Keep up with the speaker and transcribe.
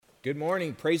Good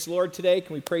morning. Praise the Lord today.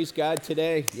 Can we praise God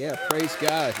today? Yeah, praise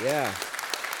God. Yeah.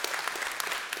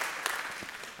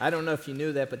 I don't know if you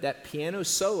knew that, but that piano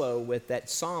solo with that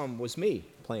psalm was me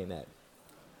playing that.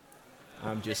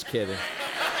 I'm just kidding.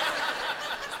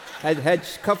 I had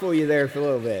a couple of you there for a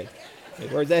little bit.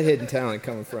 Where's that hidden talent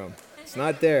coming from? It's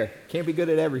not there. Can't be good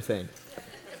at everything.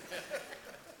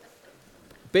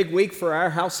 Big week for our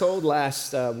household.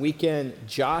 Last weekend,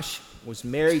 Josh was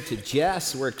married to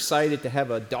Jess. We're excited to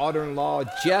have a daughter-in-law,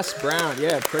 Jess Brown.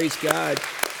 Yeah, praise God.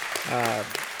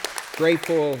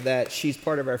 Grateful that she's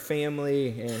part of our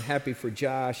family and happy for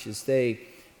Josh as they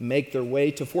make their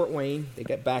way to Fort Wayne. They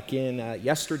got back in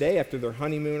yesterday after their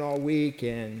honeymoon all week,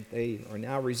 and they are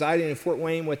now residing in Fort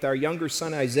Wayne with our younger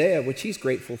son, Isaiah, which he's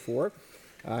grateful for.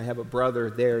 I have a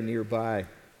brother there nearby.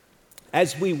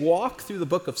 As we walk through the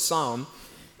book of Psalm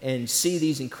and see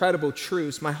these incredible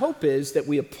truths, my hope is that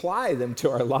we apply them to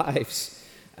our lives.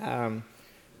 Psalm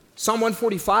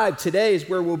 145 today is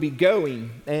where we'll be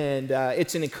going, and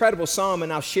it's an incredible psalm,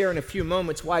 and I'll share in a few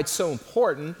moments why it's so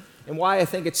important and why I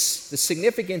think it's the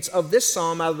significance of this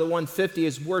psalm out of the 150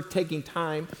 is worth taking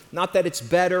time. Not that it's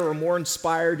better or more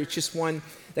inspired, it's just one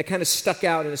that kind of stuck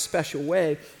out in a special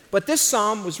way. But this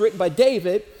psalm was written by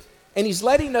David, and he's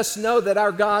letting us know that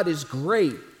our God is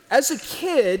great. As a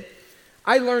kid,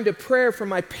 I learned a prayer from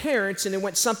my parents, and it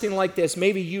went something like this.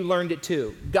 Maybe you learned it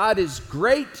too. God is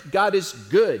great, God is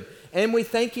good, and we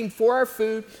thank him for our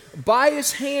food. By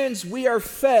his hands we are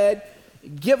fed.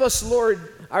 Give us, Lord,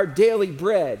 our daily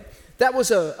bread. That was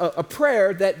a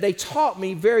prayer that they taught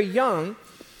me very young.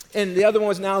 And the other one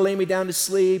was, now lay me down to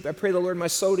sleep. I pray the Lord my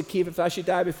soul to keep. If I should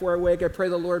die before I wake, I pray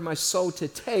the Lord my soul to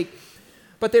take.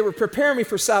 But they were preparing me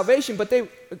for salvation, but they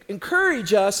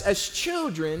encourage us as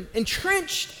children.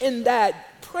 Entrenched in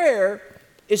that prayer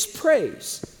is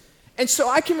praise. And so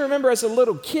I can remember as a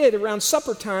little kid around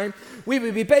supper time, we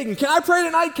would be begging, can I pray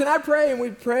tonight? Can I pray? And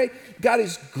we'd pray, God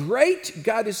is great,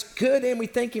 God is good, and we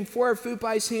thank him for our food.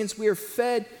 By his hands we are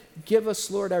fed. Give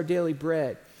us, Lord, our daily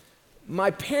bread.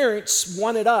 My parents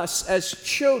wanted us as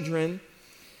children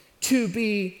to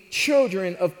be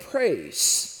children of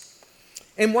praise,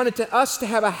 and wanted us to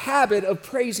have a habit of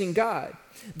praising God.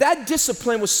 That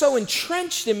discipline was so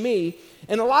entrenched in me,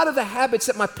 and a lot of the habits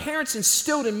that my parents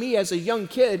instilled in me as a young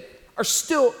kid are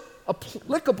still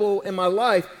applicable in my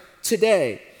life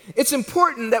today. It's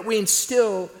important that we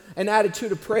instill an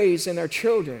attitude of praise in our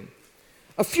children.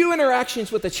 A few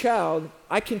interactions with a child,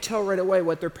 I can tell right away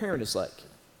what their parent is like.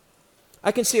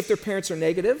 I can see if their parents are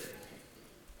negative.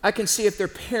 I can see if their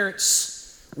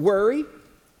parents worry.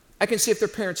 I can see if their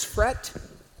parents fret.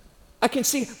 I can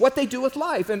see what they do with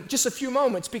life in just a few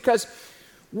moments, because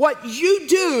what you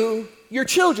do, your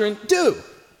children do.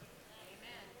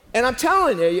 And I'm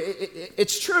telling you,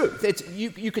 it's true.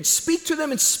 You could speak to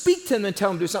them and tell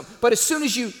them to do something, but as soon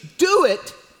as you do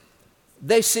it,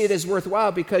 they see it as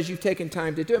worthwhile because you've taken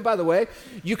time to do it. And by the way,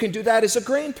 you can do that as a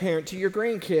grandparent to your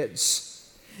grandkids.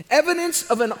 Evidence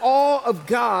of an awe of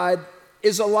God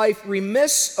is a life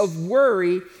remiss of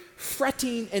worry,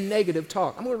 fretting, and negative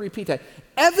talk. I'm going to repeat that.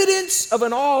 Evidence of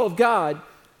an awe of God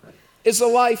is a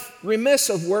life remiss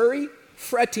of worry,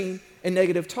 fretting, and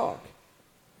negative talk.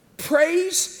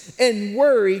 Praise and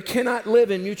worry cannot live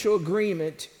in mutual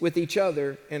agreement with each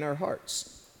other in our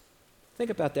hearts. Think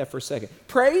about that for a second.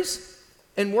 Praise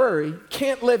and worry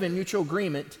can't live in mutual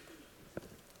agreement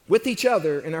with each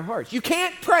other in our hearts. You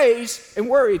can't praise and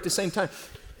worry at the same time.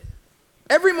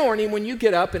 Every morning when you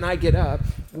get up and I get up,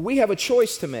 we have a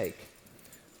choice to make.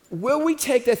 Will we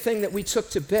take that thing that we took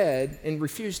to bed and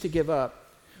refuse to give up?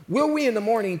 Will we in the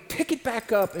morning pick it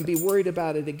back up and be worried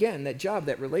about it again? That job,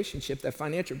 that relationship, that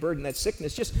financial burden, that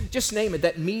sickness, just name it,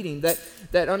 that meeting,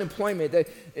 that unemployment.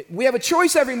 We have a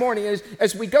choice every morning.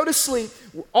 As we go to sleep,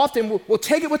 often we'll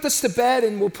take it with us to bed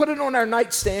and we'll put it on our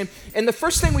nightstand. And the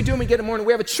first thing we do when we get in the morning,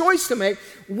 we have a choice to make.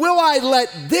 Will I let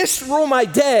this rule my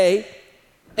day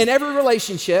in every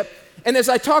relationship? And as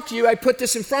I talk to you, I put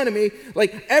this in front of me,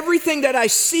 like everything that I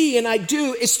see and I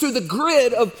do is through the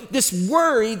grid of this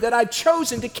worry that I've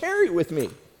chosen to carry with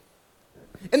me.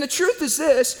 And the truth is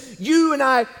this, you and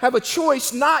I have a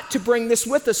choice not to bring this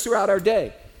with us throughout our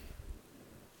day.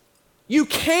 You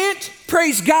can't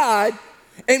praise God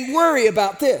and worry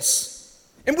about this.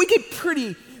 And we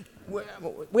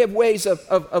have ways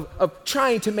of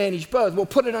trying to manage both. We'll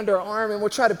put it under our arm and we'll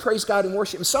try to praise God and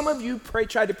worship. And some of you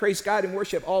try to praise God and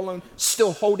worship all alone,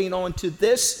 still holding on to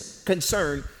this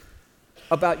concern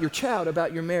about your child,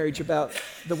 about your marriage, about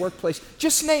the workplace.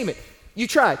 Just name it. You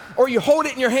try. Or you hold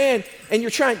it in your hand and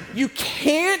you're trying. You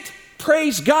can't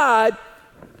praise God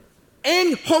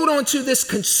and hold on to this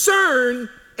concern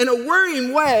in a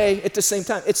worrying way at the same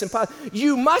time. It's impossible.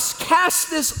 You must cast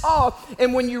this off.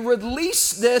 And when you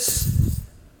release this,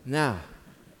 now,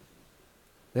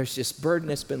 there's this burden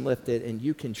that's been lifted, and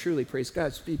you can truly praise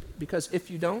God. Because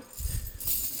if you don't,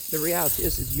 the reality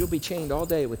is you'll be chained all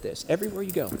day with this, everywhere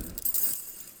you go.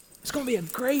 It's going to be a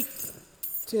great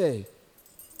day.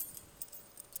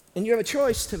 And you have a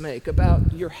choice to make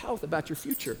about your health, about your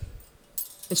future.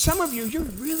 And some of you, you're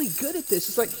really good at this.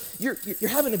 It's like you're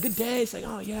having a good day. It's like,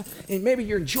 oh, yeah. And maybe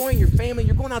you're enjoying your family.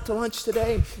 You're going out to lunch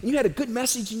today, and you had a good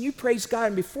message, and you praise God.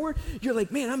 And before, you're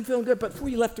like, man, I'm feeling good. But before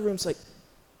you left the room, it's like,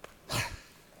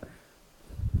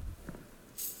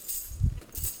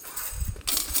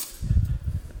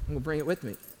 I'm going to bring it with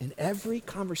me. In every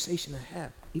conversation I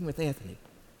have, even with Anthony,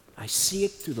 I see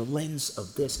it through the lens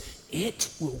of this. It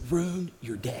will ruin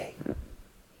your day.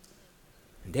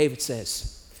 And David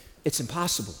says, it's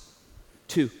impossible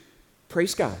to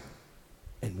praise God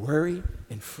and worry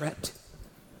and fret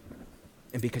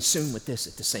and be consumed with this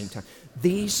at the same time.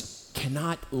 These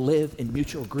cannot live in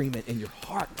mutual agreement in your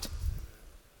heart.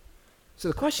 So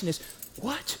the question is,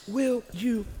 what will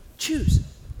you choose?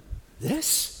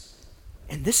 This?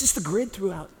 And this is the grid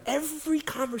throughout every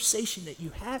conversation that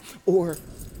you have, or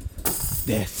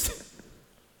this.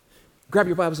 Grab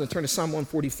your Bibles and turn to Psalm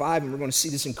 145, and we're going to see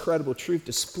this incredible truth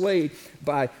displayed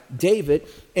by David.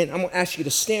 And I'm going to ask you to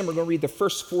stand. We're going to read the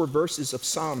first 4 verses of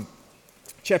Psalm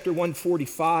chapter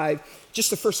 145, just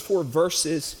the first 4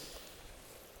 verses.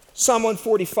 Psalm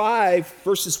 145,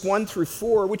 verses 1 through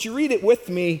 4. Would you read it with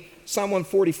me? Psalm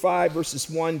 145, verses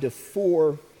 1 to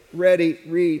 4. Ready,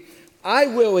 read. I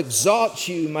will exalt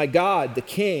you, my God, the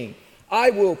King. I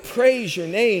will praise your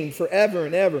name forever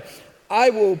and ever.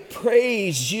 I will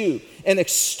praise you and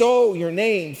extol your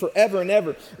name forever and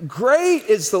ever. Great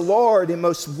is the Lord and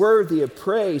most worthy of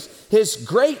praise. His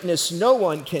greatness no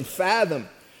one can fathom.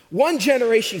 One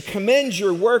generation commends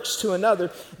your works to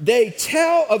another. They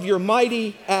tell of your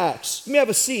mighty acts. You may have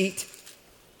a seat.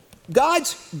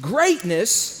 God's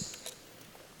greatness,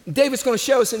 David's going to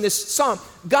show us in this psalm,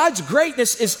 God's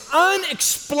greatness is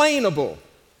unexplainable.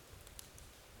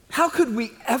 How could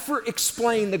we ever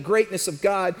explain the greatness of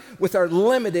God with our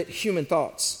limited human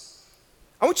thoughts?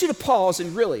 I want you to pause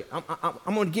and really,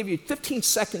 I'm going to give you 15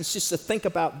 seconds just to think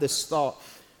about this thought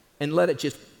and let it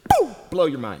just blow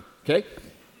your mind, okay?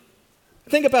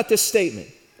 Think about this statement.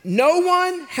 No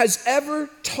one has ever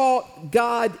taught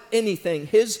God anything.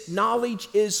 His knowledge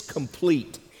is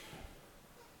complete.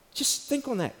 Just think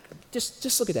on that.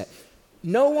 Just look at that.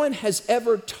 No one has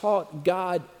ever taught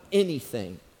God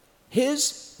anything.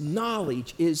 His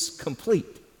knowledge is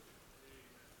complete.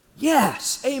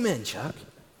 Yes, amen, Chuck.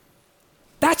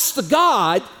 That's the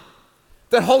God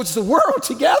that holds the world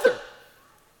together.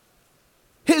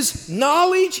 His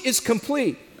knowledge is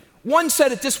complete. One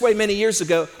said it this way many years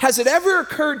ago. Has it ever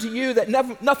occurred to you that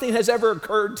nothing has ever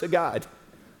occurred to God?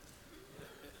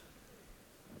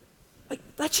 Like,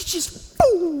 that should just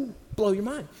blow your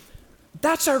mind.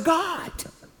 That's our God.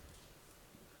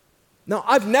 Now,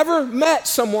 I've never met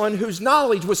someone whose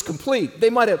knowledge was complete. They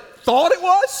might have thought it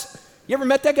was. You ever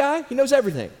met that guy? He knows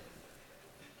everything.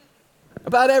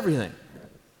 About everything.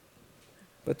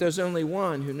 But there's only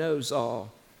one who knows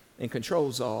all and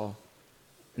controls all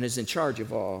and is in charge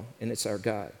of all, and it's our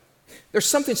God. There's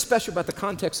something special about the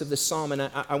context of this psalm, and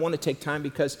I want to take time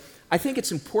because I think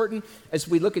it's important as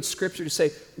we look at Scripture to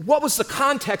say, what was the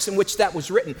context in which that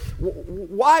was written?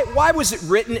 Why was it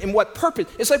written, and what purpose?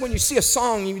 It's like when you see a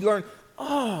song, you learn,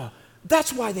 oh,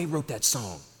 that's why they wrote that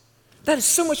song. That is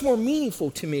so much more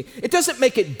meaningful to me. It doesn't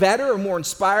make it better or more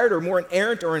inspired or more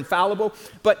inerrant or infallible,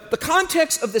 but the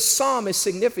context of this psalm is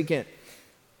significant.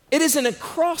 It is an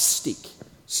acrostic.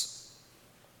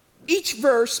 Each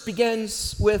verse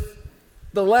begins with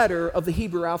the letter of the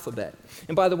Hebrew alphabet.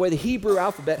 And by the way, the Hebrew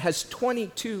alphabet has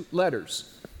 22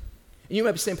 letters. And you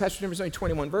might be saying, Pastor, there's only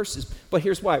 21 verses, but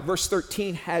here's why. Verse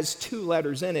 13 has 2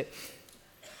 letters in it.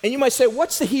 And you might say,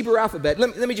 what's the Hebrew alphabet?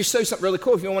 Let me just show you something really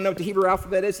cool. If you want to know what the Hebrew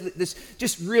alphabet is, this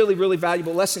just really, really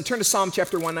valuable lesson. Turn to Psalm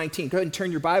chapter 119. Go ahead and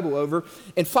turn your Bible over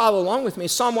and follow along with me.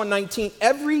 Psalm 119,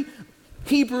 every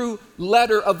Hebrew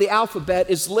letter of the alphabet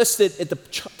is listed at the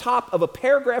top of a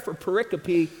paragraph or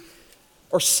pericope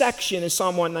or section in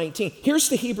Psalm 119. Here's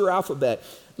the Hebrew alphabet.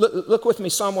 Look with me,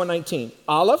 Psalm 119.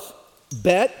 Aleph,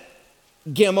 Bet,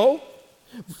 Gimel,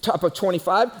 top of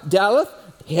 25, Daleth,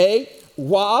 Hey,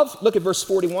 Wav. Look at verse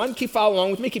 41. Keep following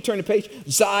along with me. Keep turning the page.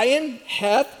 Zion,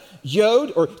 Heth,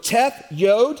 Yod, or Teth,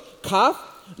 Yod, Kaf,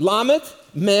 Lameth,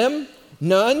 Mem,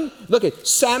 Nun. Look at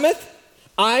Sameth,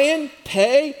 Ayin,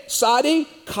 Pei, Sadi,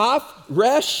 Kaf,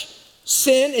 Resh,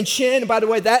 Sin and shin. And by the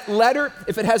way, that letter,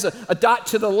 if it has a dot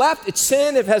to the left, it's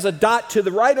sin. If it has a dot to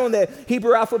the right on the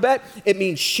Hebrew alphabet, it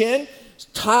means shin.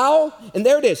 Tau, and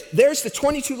there it is. There's the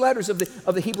 22 letters of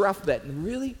the Hebrew alphabet. And the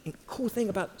really cool thing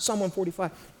about Psalm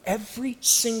 145, every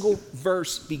single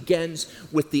verse begins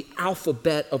with the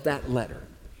alphabet of that letter.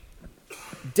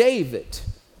 David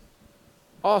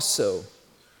also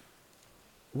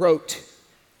wrote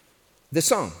the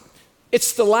psalm.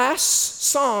 It's the last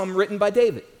psalm written by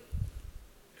David.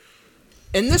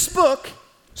 In this book,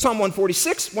 Psalm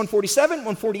 146, 147,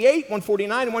 148,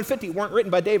 149, and 150 weren't written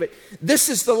by David. This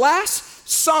is the last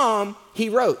psalm he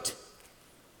wrote.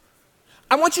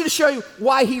 I want you to show you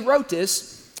why he wrote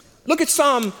this. Look at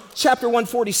Psalm chapter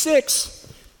 146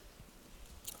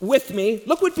 with me.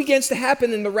 Look what begins to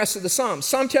happen in the rest of the Psalm.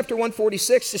 Psalm chapter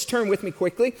 146, just turn with me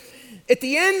quickly. At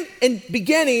the end and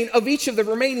beginning of each of the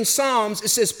remaining Psalms, it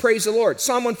says, praise the Lord.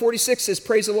 Psalm 146 says,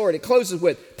 praise the Lord. It closes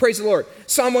with, praise the Lord.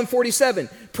 Psalm 147,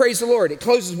 praise the Lord. It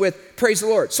closes with, praise the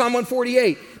Lord. Psalm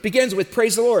 148 begins with,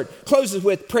 praise the Lord. Closes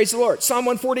with, praise the Lord. Psalm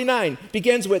 149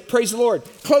 begins with, praise the Lord.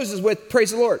 Closes with,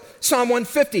 praise the Lord. Psalm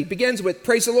 150 begins with,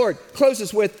 praise the Lord.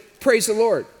 Closes with, praise the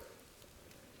Lord.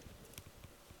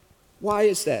 Why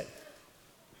is that?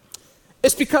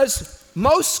 It's because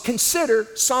most consider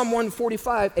Psalm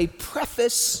 145 a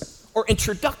preface or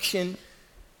introduction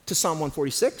to Psalm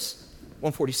 146,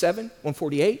 147,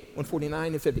 148,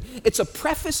 149, and 50. It's a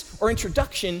preface or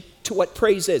introduction to what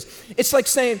praise is. It's like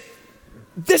saying,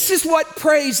 this is what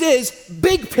praise is,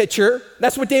 big picture.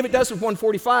 That's what David does with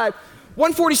 145.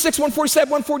 146, 147,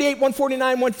 148,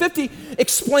 149, 150,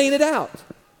 explain it out.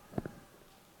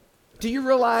 Do you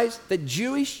realize that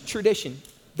Jewish tradition,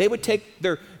 they would take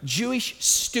their Jewish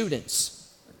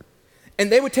students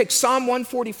and they would take Psalm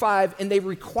 145 and they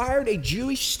required a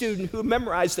Jewish student who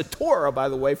memorized the Torah, by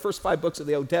the way, first 5 books of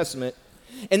the Old Testament,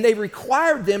 and they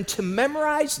required them to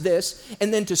memorize this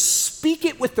and then to speak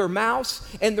it with their mouths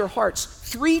and their hearts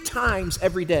 3 times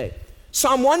every day.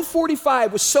 Psalm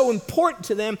 145 was so important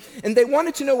to them, and they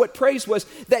wanted to know what praise was,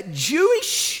 that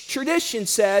Jewish tradition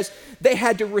says they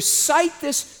had to recite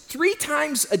this 3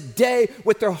 times a day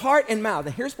with their heart and mouth.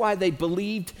 And here's why they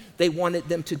believed they wanted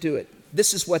them to do it.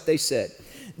 This is what they said.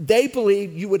 They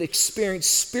believed you would experience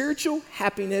spiritual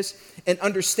happiness and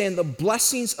understand the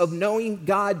blessings of knowing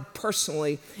God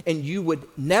personally, and you would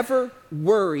never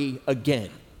worry again.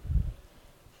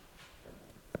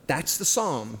 That's the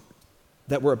psalm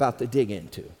that we're about to dig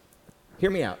into. Hear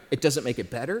me out. It doesn't make it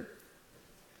better.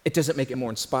 It doesn't make it more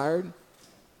inspired.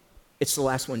 It's the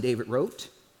last one David wrote.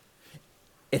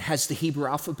 It has the Hebrew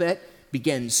alphabet,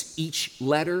 begins each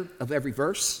letter of every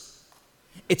verse.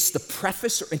 It's the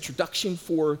preface or introduction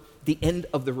for the end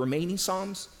of the remaining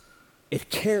Psalms. It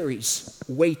carries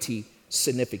weighty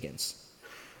significance.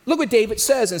 Look what David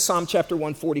says in Psalm chapter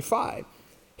 145.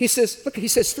 He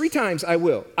says 3 times, I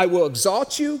will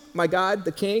exalt you, my God,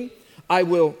 the King. I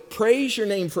will praise your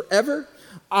name forever.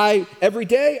 Every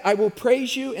day I will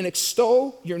praise you and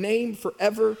extol your name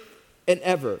forever and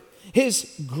ever.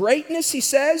 His greatness, he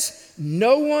says,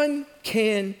 no one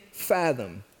can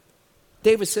fathom.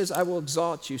 David says, I will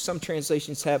exalt you. Some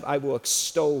translations have, I will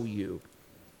extol you.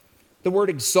 The word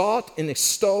exalt and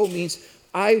extol means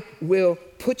I will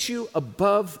put you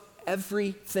above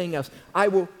everything else. I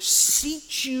will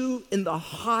seat you in the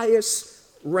highest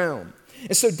realm.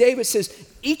 And so David says,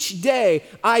 each day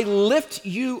I lift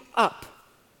you up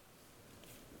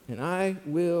and I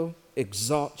will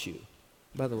exalt you.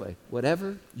 By the way,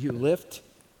 whatever you lift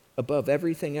above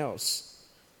everything else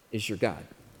is your God.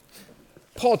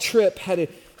 Paul Tripp had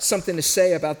something to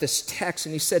say about this text,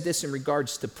 and he said this in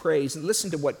regards to praise. And listen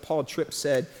to what Paul Tripp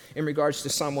said in regards to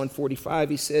Psalm 145.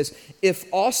 He says, if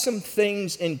awesome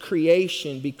things in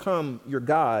creation become your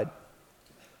God,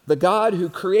 the God who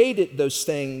created those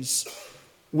things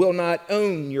will not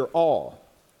own your awe.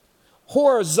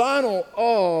 Horizontal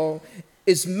awe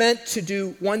is meant to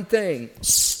do one thing,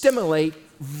 stimulate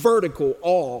vertical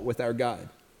awe with our God.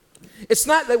 It's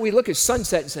not that we look at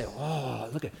sunset and say, oh,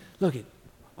 look at,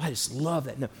 I just love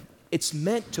that. No, it's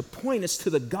meant to point us to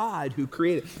the God who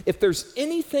created. If there's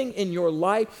anything in your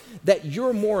life that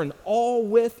you're more in awe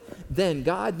with than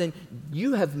God, then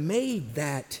you have made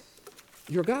that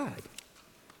your God.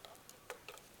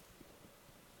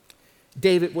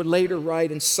 David would later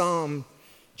write in Psalm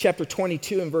chapter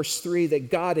 22 and verse 3 that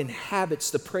God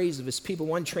inhabits the praise of his people.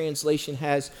 One translation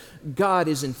has, God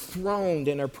is enthroned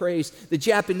in our praise. The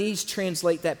Japanese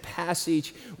translate that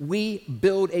passage, we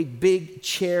build a big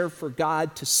chair for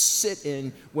God to sit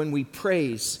in when we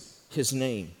praise his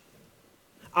name.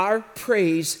 Our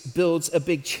praise builds a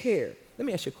big chair. Let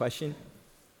me ask you a question.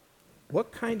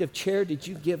 What kind of chair did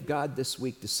you give God this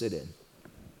week to sit in?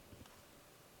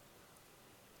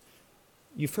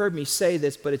 You've heard me say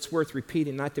this, but it's worth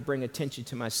repeating, not to bring attention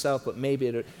to myself, but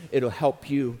maybe it'll help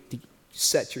you to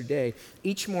set your day.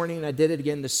 Each morning, and I did it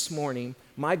again this morning,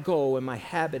 my goal and my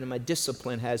habit and my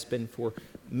discipline has been for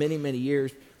many, many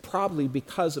years, probably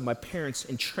because of my parents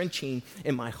entrenching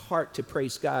in my heart to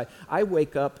praise God. I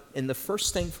wake up and the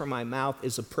first thing from my mouth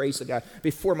is a praise to God.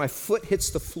 Before my foot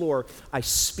hits the floor, I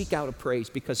speak out a praise,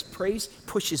 because praise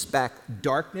pushes back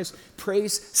darkness.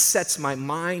 Praise sets my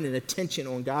mind and attention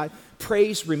on God.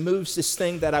 Praise removes this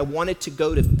thing that I wanted to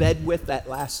go to bed with that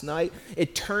last night.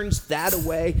 It turns that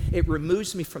away. It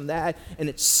removes me from that, and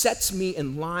it sets me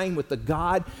in line with the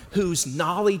God whose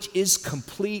knowledge is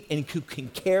complete and who can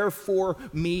care for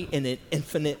me in an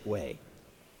infinite way.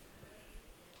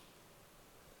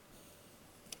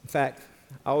 In fact,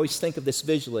 I always think of this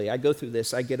visually. I go through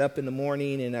this. I get up in the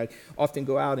morning and I often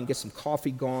go out and get some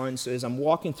coffee going. So as I'm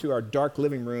walking through our dark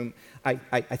living room, I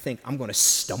think I'm going to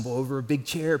stumble over a big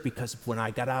chair, because when I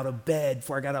got out of bed,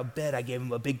 before I got out of bed, I gave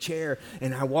him a big chair.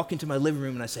 And I walk into my living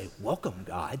room and I say, "Welcome,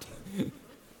 God."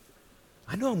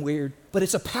 I know I'm weird, but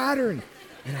it's a pattern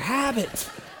and a habit.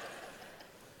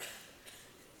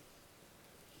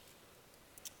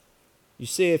 You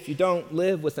see, if you don't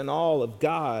live with an awe of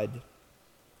God,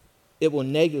 it will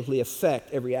negatively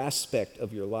affect every aspect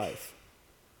of your life.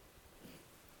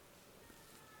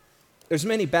 There's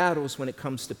many battles when it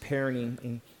comes to parenting,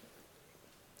 and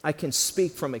I can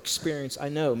speak from experience. I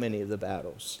know many of the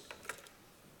battles.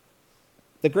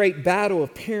 The great battle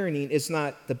of parenting is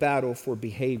not the battle for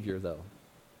behavior, though.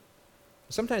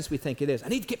 Sometimes we think it is. I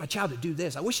need to get my child to do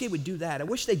this. I wish they would do that. I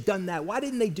wish they'd done that. Why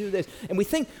didn't they do this? And we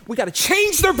think we got to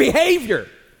change their behavior.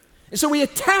 And so we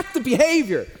attack the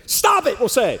behavior. Stop it, we'll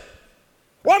say.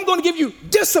 Well, I'm going to give you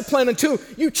discipline until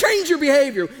you change your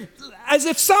behavior. As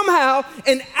if somehow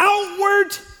an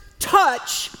outward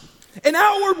touch, an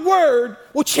outward word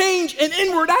will change an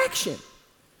inward action.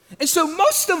 And so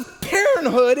most of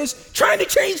parenthood is trying to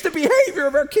change the behavior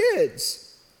of our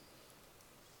kids.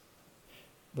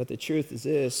 But the truth is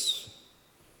this: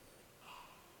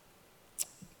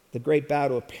 the great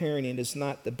battle of parenting is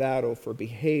not the battle for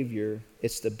behavior,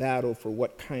 it's the battle for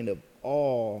what kind of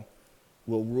awe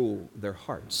will rule their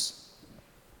hearts.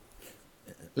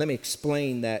 Let me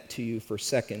explain that to you for a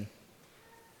second.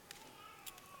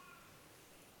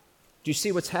 Do you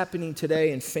see what's happening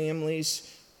today in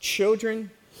families?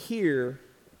 Children hear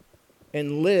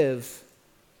and live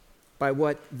by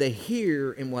what they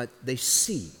hear and what they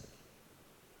see.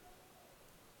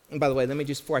 And by the way, let me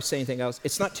just, before I say anything else,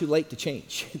 it's not too late to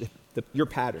change your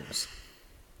patterns.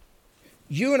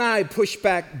 You and I push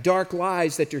back dark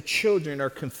lies that your children are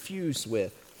confused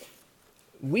with.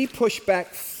 We push back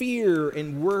fear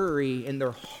and worry in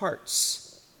their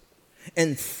hearts.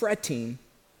 And fretting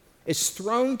is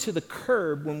thrown to the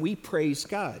curb when we praise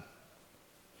God.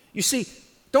 You see,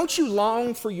 don't you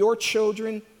long for your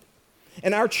children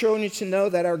and our children to know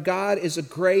that our God is a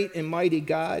great and mighty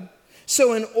God?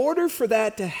 So in order for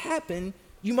that to happen,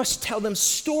 you must tell them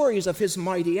stories of his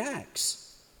mighty acts.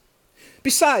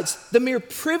 Besides, the mere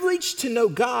privilege to know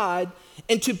God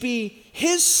and to be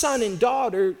his son and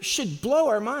daughter should blow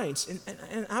our minds.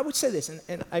 And I would say this,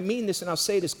 and I mean this, and I'll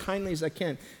say it as kindly as I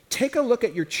can. Take a look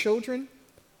at your children.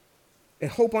 A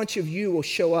whole bunch of you will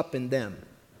show up in them.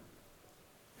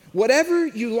 Whatever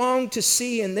you long to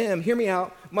see in them, hear me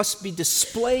out, must be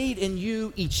displayed in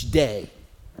you each day.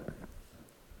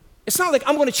 It's not like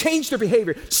I'm going to change their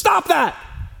behavior. Stop that.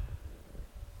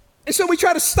 And so we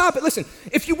try to stop it. Listen,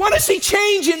 if you want to see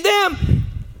change in them,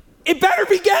 it better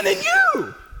begin in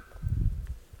you.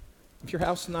 If your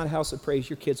house is not a house of praise,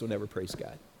 your kids will never praise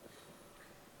God.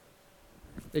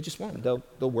 They just won't. They'll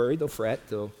worry, they'll fret,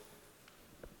 and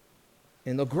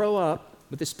they'll grow up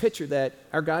with this picture that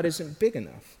our God isn't big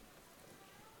enough.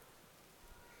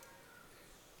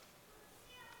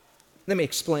 Let me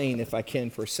explain, if I can,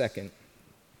 for a second.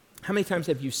 How many times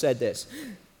have you said this?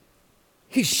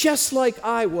 He's just like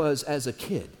I was as a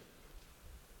kid.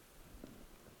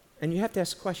 And you have to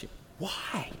ask the question,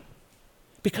 why?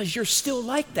 Because you're still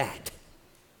like that.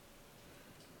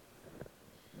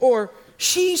 Or,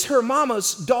 she's her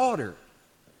mama's daughter.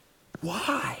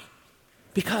 Why?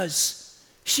 Because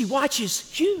she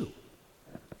watches you.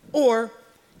 Or,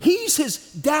 he's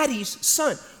his daddy's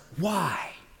son.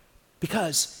 Why?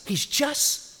 Because he's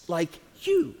just like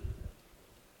you.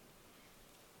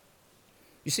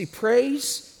 You see,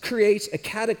 praise creates a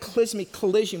cataclysmic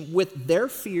collision with their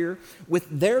fear, with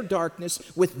their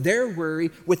darkness, with their worry,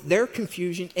 with their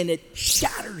confusion, and it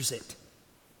shatters it.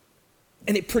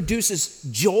 And it produces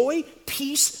joy,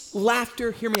 peace,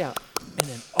 laughter, hear me out, and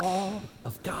an awe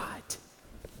of God.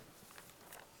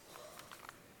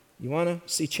 You want to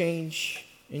see change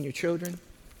in your children?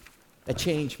 a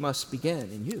change must begin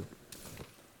in you.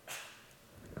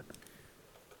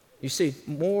 You see,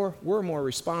 we're more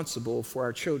responsible for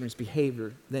our children's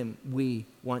behavior than we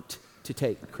want to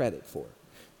take credit for.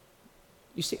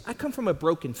 You see, I come from a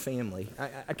broken family.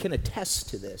 I can attest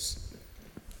to this.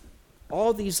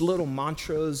 All these little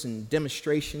mantras and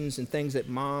demonstrations and things that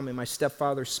Mom and my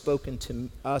stepfather spoken to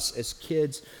us as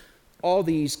kids, all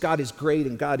these, God is great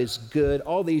and God is good,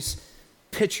 all these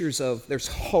pictures of there's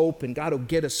hope and God will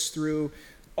get us through,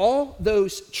 all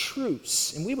those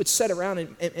truths. And we would sit around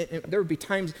and there would be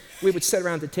times we would sit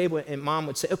around the table and Mom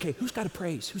would say, okay, who's got to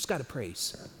praise? Who's got to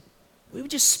praise? We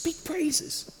would just speak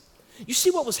praises. You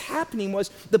see, what was happening was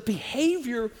the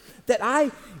behavior that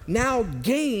I now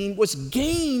gained was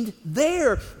gained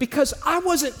there because I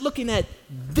wasn't looking at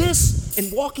this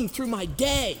and walking through my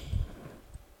day.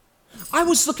 I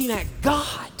was looking at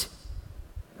God.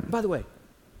 By the way,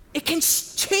 it can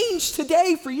change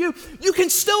today for you. You can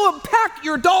still impact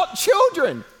your adult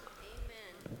children.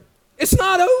 Amen. It's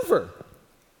not over.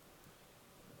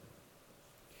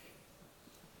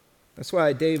 That's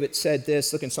why David said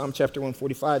this. Look in Psalm chapter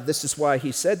 145. This is why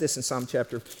he said this in Psalm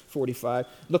chapter 45.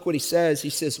 Look what he says.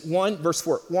 He says, verse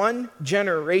 4, one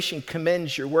generation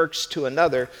commends your works to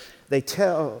another. They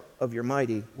tell of your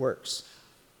mighty works.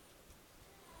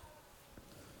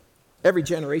 Every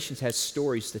generation has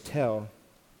stories to tell.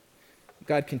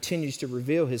 God continues to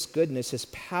reveal his goodness. His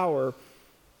power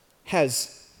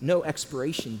has no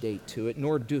expiration date to it,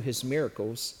 nor do his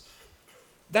miracles.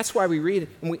 That's why we read it.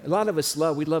 And a lot of us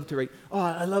we love to read,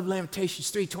 I love Lamentations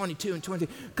 3:22 and 20.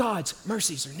 God's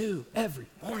mercies are new every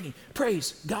morning.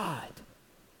 Praise God.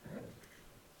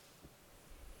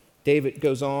 David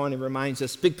goes on and reminds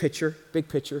us, big picture.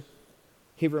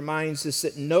 He reminds us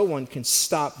that no one can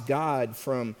stop God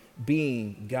from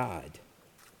being God.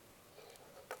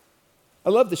 I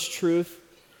love this truth.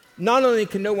 Not only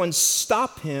can no one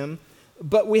stop him,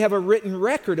 but we have a written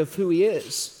record of who he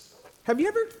is. Have you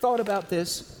ever thought about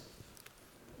this?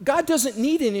 God doesn't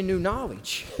need any new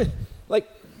knowledge. Like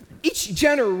each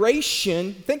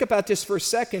generation, think about this for a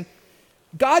second,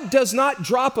 God does not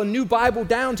drop a new Bible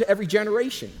down to every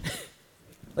generation.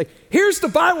 Like, here's the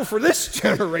Bible for this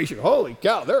generation. Holy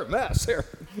cow, they're a mess here.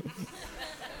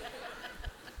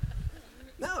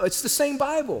 No, it's the same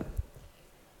Bible.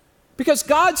 Because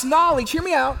God's knowledge, hear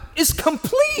me out, is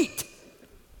complete.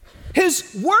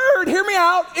 His word, hear me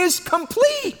out, is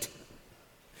complete.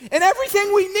 And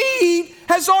everything we need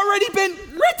has already been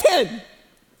written.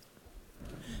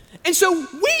 And so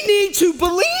we need to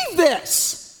believe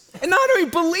this. And not only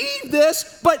believe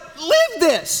this, but live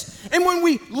this. And when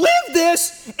we live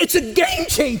this, it's a game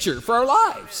changer for our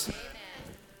lives.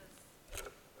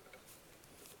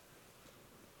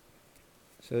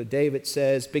 So David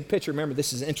says, big picture, remember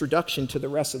this is an introduction to the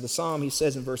rest of the psalm. He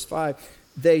says in verse 5,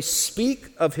 they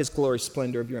speak of his glorious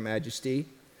splendor of your majesty.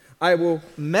 I will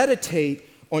meditate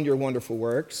on your wonderful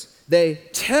works. They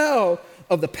tell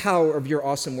of the power of your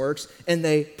awesome works, and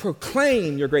they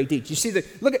proclaim your great deeds. You see,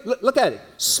 look at it.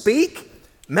 Speak,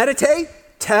 meditate,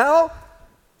 tell,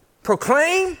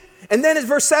 proclaim. And then as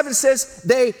verse 7 says,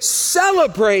 they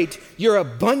celebrate your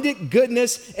abundant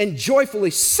goodness and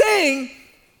joyfully sing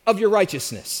of your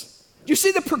righteousness. You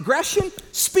see the progression?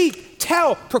 Speak,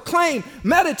 tell, proclaim,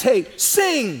 meditate,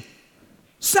 sing,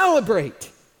 celebrate.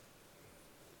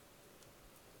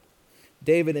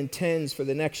 David intends for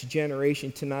the next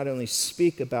generation to not only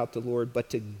speak about the Lord, but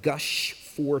to gush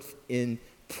forth in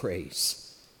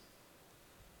praise.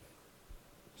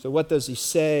 So what does he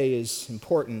say is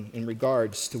important in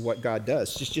regards to what God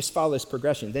does? Just follow this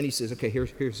progression. Then he says, okay,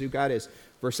 here's who God is.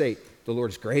 Verse 8, the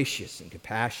Lord is gracious and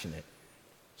compassionate,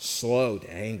 slow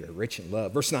to anger, rich in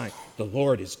love. Verse 9, the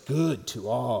Lord is good to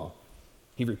all.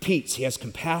 He repeats, he has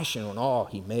compassion on all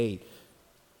he made.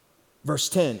 Verse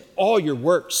 10, all your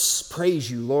works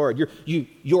praise you, Lord.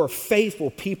 Your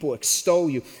faithful people extol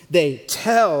you. They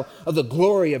tell of the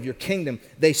glory of your kingdom.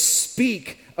 They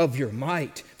speak of your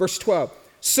might. Verse 12,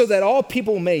 so that all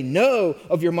people may know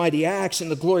of your mighty acts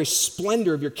and the glorious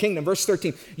splendor of your kingdom. Verse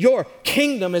 13, your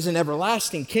kingdom is an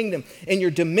everlasting kingdom, and your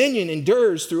dominion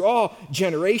endures through all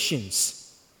generations.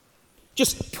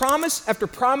 Just promise after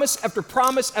promise after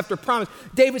promise after promise.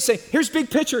 David saying, here's big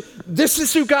picture. This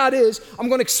is who God is. I'm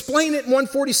going to explain it in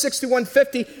 146 to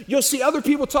 150. You'll see other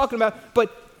people talking about it,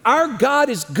 but our God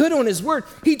is good on his word.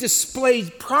 He displays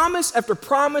promise after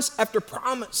promise after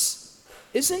promise.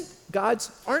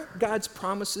 Aren't God's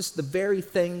promises the very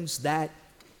things that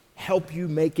help you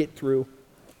make it through?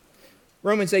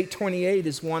 Romans 8:28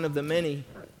 is one of the many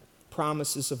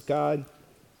promises of God.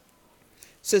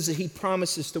 It says that he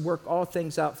promises to work all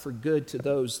things out for good to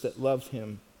those that love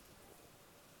him.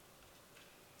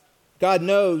 God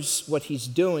knows what he's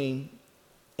doing,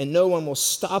 and no one will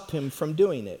stop him from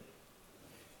doing it.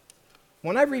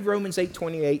 When I read Romans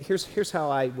 8:28, here's how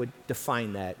I would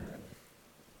define that.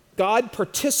 God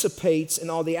participates in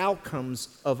all the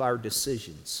outcomes of our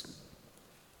decisions.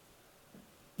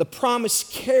 The promise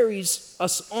carries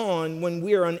us on when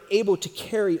we are unable to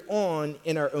carry on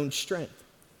in our own strength.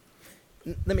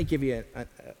 Let me give you an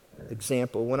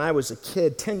example. When I was a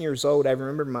kid, 10 years old, I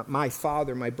remember my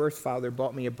father, my birth father,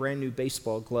 bought me a brand new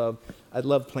baseball glove. I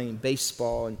loved playing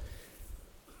baseball.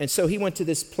 And so he went to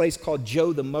this place called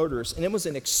Joe the Motorist, and it was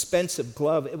an expensive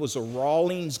glove. It was a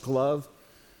Rawlings glove.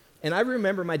 And I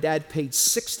remember my dad paid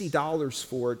 $60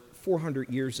 for it 400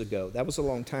 years ago. That was a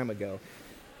long time ago,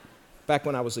 back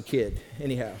when I was a kid,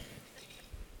 anyhow.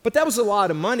 But that was a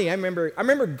lot of money. I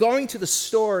remember going to the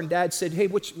store, and Dad said, hey,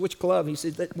 which glove? He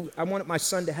said, I wanted my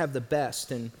son to have the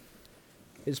best. And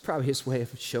it was probably his way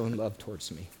of showing love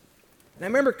towards me. And I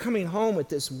remember coming home with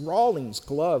this Rawlings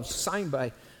glove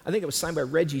I think it was signed by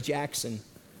Reggie Jackson.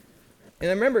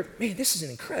 And I remember, man, this is an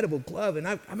incredible glove. And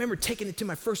I remember taking it to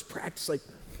my first practice, like,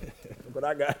 but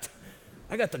I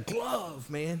got the glove,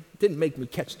 man. Didn't make me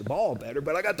catch the ball better,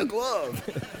 but I got the glove.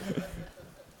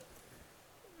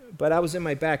 But I was in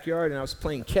my backyard, and I was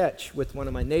playing catch with one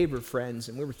of my neighbor friends,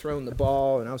 and we were throwing the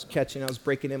ball, and I was catching. I was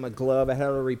breaking in my glove. I had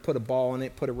already put a ball in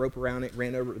it, put a rope around it,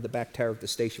 ran over to the back tire of the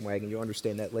station wagon. You'll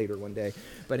understand that later one day.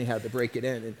 But anyhow, to break it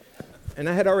in. And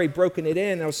I had already broken it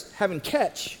in. I was having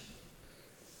catch.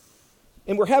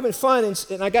 And we're having fun,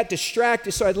 and I got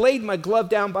distracted, so I laid my glove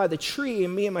down by the tree,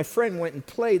 and me and my friend went and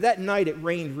played. That night, it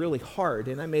rained really hard,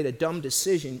 and I made a dumb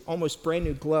decision. Almost brand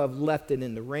new glove, left it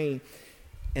in the rain.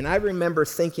 And I remember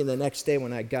thinking the next day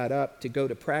when I got up to go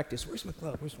to practice, where's my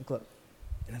glove?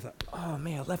 And I thought, oh,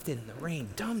 man, I left it in the rain.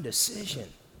 Dumb decision.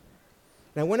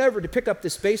 And I went over to pick up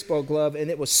this baseball glove, and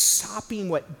it was sopping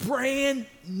wet. Brand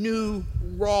new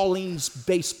Rawlings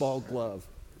baseball glove.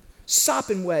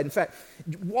 Sopping wet. In fact,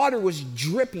 water was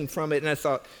dripping from it, and I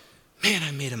thought, man,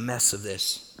 I made a mess of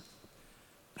this.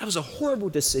 That was a horrible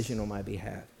decision on my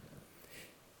behalf.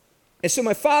 And so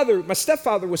my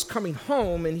stepfather was coming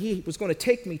home, and he was going to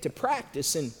take me to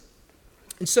practice. And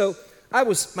so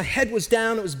my head was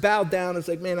down, it was bowed down. I was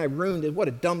like, man, I ruined it. What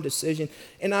a dumb decision.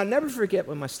 And I'll never forget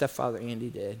what my stepfather, Andy,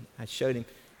 did. I showed him.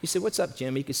 He said, what's up,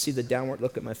 Jim? He could see the downward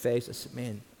look at my face. I said,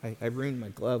 man, I ruined my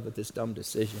glove with this dumb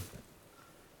decision.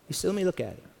 He said, let me look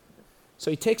at it. So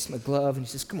he takes my glove, and he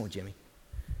says, come on, Jimmy.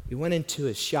 We went into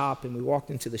his shop, and we walked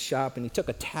into the shop, and he took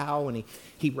a towel, and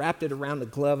he wrapped it around the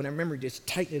glove, and I remember just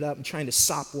tightening it up and trying to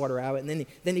sop water out. And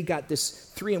then he got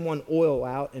this 3-in-1 oil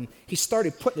out, and he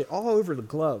started putting it all over the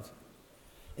glove.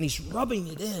 And he's rubbing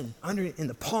it in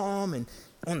the palm and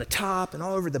on the top and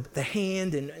all over the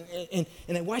hand. And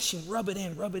I watched him rub it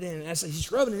in. And as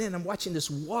he's rubbing it in, I'm watching this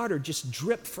water just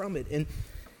drip from it.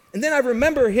 And then I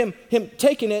remember him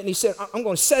taking it, and he said, I'm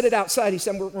going to set it outside. He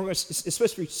said, it's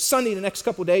supposed to be sunny the next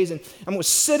couple of days, and I'm going to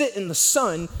set it in the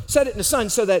sun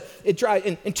so that it dries.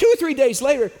 And 2 or 3 days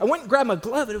later, I went and grabbed my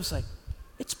glove, and it was like,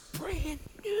 it's brand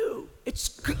new. It's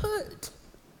good.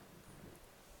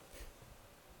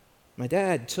 My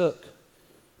dad took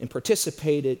and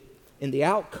participated in the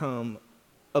outcome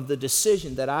of the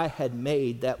decision that I had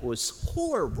made that was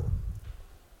horrible,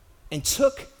 and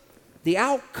took the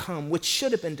outcome, which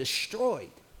should have been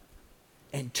destroyed,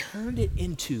 and turned it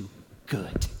into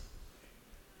good.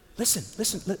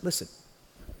 Listen.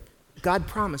 God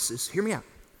promises, hear me out.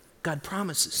 God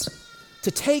promises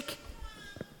to take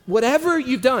whatever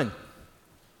you've done,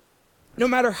 no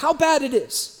matter how bad it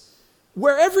is,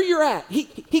 wherever you're at, he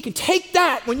can take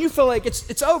that when you feel like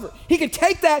it's over. He can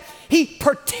take that. He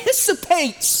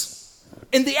participates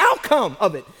in the outcome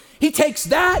of it. He takes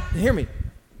that, hear me,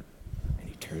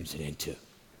 turns it into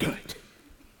good.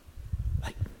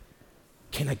 Like,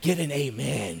 can I get an amen?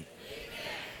 Amen?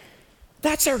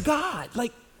 That's our God.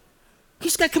 Like,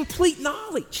 he's got complete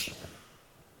knowledge.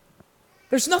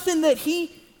 There's nothing that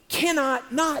he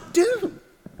cannot not do.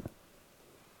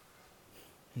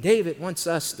 David wants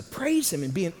us to praise him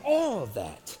and be in awe of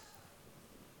that.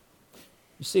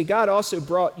 You see, God also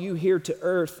brought you here to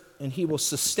earth, and he will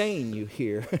sustain you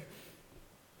here.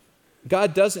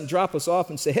 God doesn't drop us off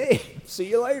and say, hey, see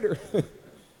you later.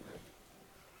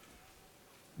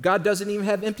 God doesn't even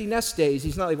have empty nest days.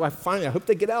 He's not like, well, finally, I hope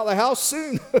they get out of the house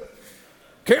soon.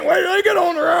 Can't wait till they get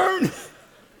on their own.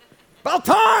 About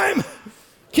time.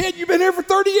 Kid, you've been here for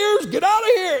 30 years. Get out of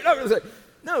here.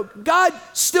 No, God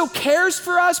still cares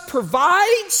for us,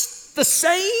 provides the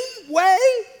same way.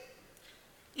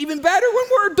 Even better when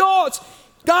we're adults.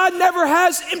 God never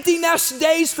has empty nest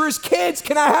days for his kids.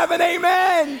 Can I have an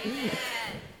amen?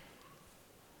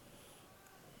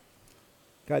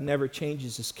 God never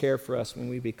changes his care for us when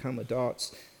we become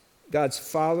adults. God's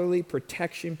fatherly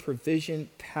protection, provision,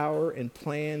 power, and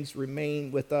plans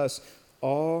remain with us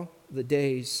all the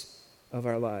days of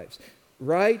our lives.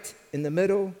 Right in the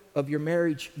middle of your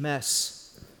marriage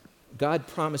mess, God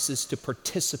promises to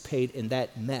participate in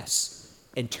that mess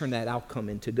and turn that outcome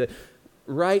into good.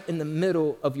 Right in the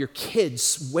middle of your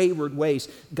kids' wayward ways,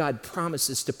 God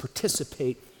promises to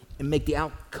participate and make the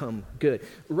outcome good.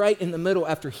 Right in the middle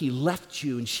after he left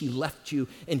you and she left you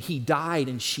and he died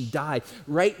and she died.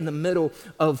 Right in the middle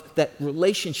of that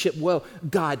relationship, well,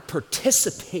 God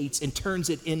participates and turns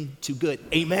it into good.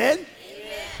 Amen? Amen.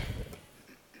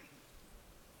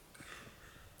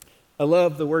 I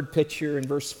love the word picture in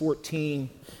verse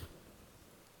 14.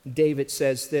 David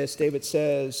says this. David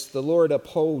says, the Lord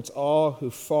upholds all who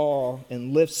fall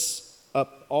and lifts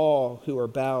up all who are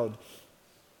bowed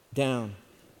down.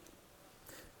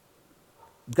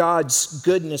 God's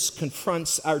goodness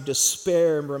confronts our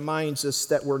despair and reminds us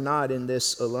that we're not in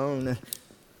this alone.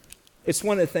 It's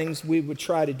one of the things we would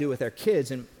try to do with our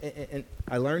kids, and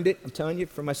I learned it, I'm telling you,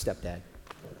 from my stepdad.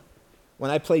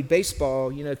 When I played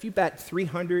baseball, if you bat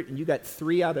 300 and you got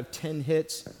 3 out of 10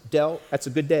 hits dealt, that's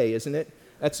a good day, isn't it?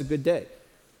 That's a good day.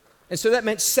 And so that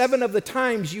meant 7 of the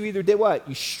times you either did what?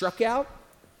 You struck out,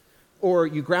 or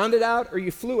you grounded out, or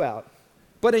you flew out.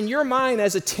 But in your mind,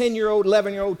 as a 10-year-old,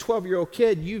 11-year-old, 12-year-old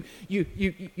kid, you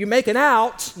make an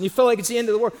out, and you feel like it's the end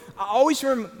of the world. I always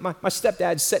remember my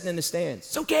stepdad sitting in the stands.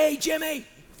 It's okay, Jimmy.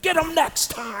 Get him next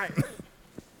time.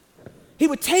 He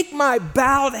would take my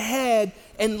bowed head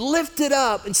and lift it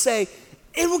up and say,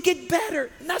 it will get better.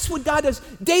 And that's what God does.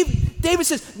 David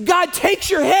says, God takes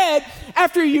your head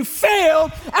after you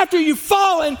failed, after you've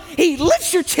fallen. He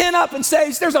lifts your chin up and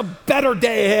says, there's a better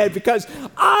day ahead because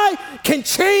I can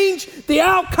change the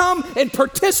outcome and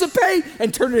participate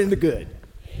and turn it into good.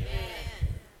 Amen.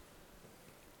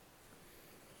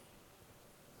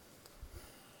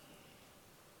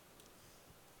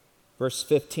 Verse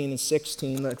 15 and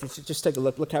 16, just take a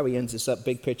look. Look how he ends this up,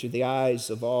 big picture. The eyes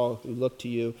of all who look to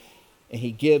you, and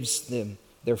he gives them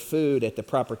their food at the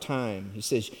proper time. He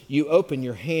says, you open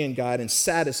your hand, God, and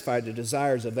satisfy the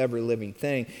desires of every living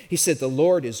thing. He said, the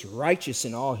Lord is righteous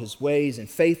in all his ways and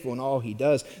faithful in all he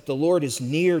does. The Lord is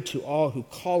near to all who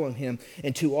call on him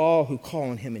and to all who call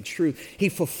on him in truth. He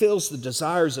fulfills the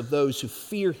desires of those who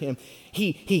fear him.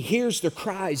 He hears their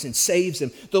cries and saves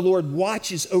them. The Lord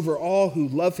watches over all who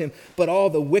love him, but all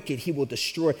the wicked he will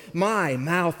destroy. My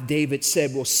mouth, David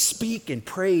said, will speak in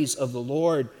praise of the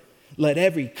Lord. Let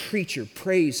every creature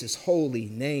praise his holy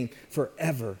name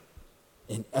forever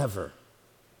and ever.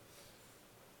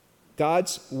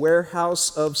 God's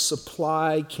warehouse of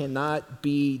supply cannot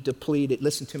be depleted.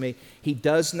 Listen to me. He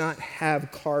does not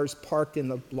have cars parked in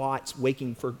the lots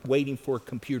waiting for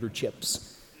computer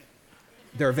chips.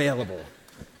 They're available.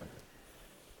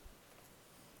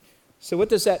 So what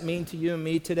does that mean to you and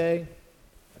me today?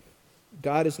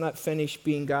 God is not finished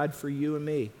being God for you and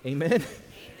me. Amen?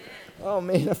 Oh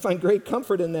man, I find great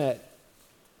comfort in that.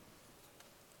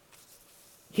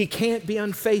 He can't be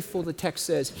unfaithful, the text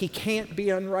says. He can't be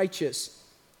unrighteous.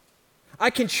 I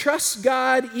can trust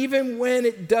God even when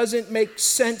it doesn't make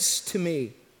sense to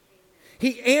me.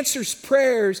 He answers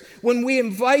prayers. When we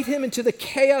invite him into the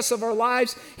chaos of our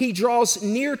lives, he draws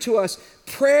near to us.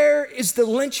 Prayer is the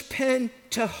linchpin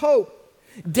to hope.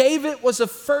 David was a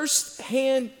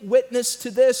first-hand witness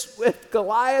to this with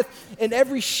Goliath and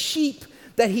every sheep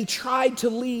that he tried to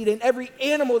lead and every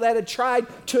animal that had tried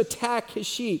to attack his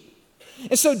sheep.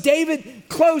 And so David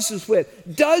closes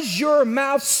with, does your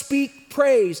mouth speak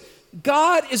praise?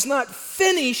 God is not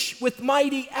finished with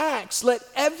mighty acts. Let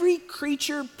every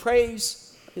creature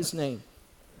praise his name.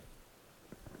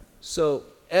 So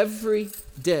every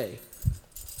day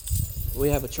we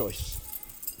have a choice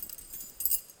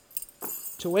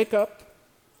to wake up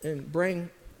and bring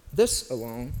this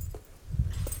along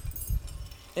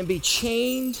and be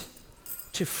chained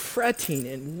to fretting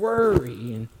and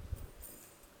worry and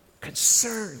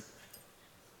concern.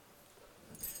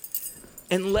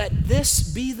 And let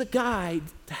this be the guide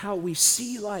to how we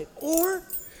see life. Or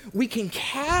we can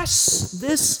cast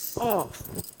this off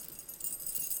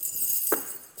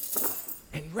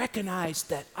and recognize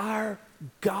that our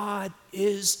God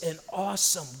is an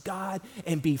awesome God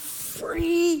and be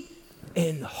free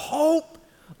in hope,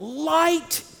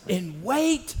 light in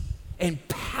weight, and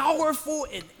powerful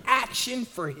in action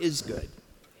for his good.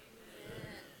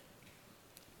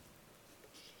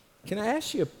 Can I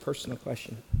ask you a personal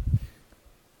question?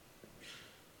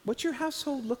 What's your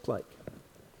household look like?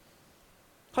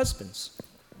 Husbands,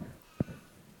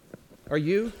 are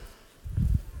you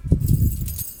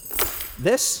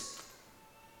this?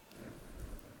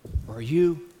 Or are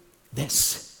you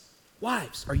this?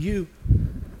 Wives, are you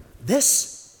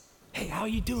this? Hey, how are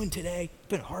you doing today? It's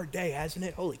been a hard day, hasn't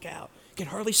it? Holy cow. Can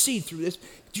hardly see through this.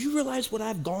 Do you realize what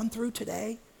I've gone through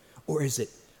today? Or is it,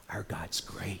 our God's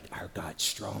great, our God's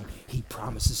strong. He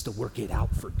promises to work it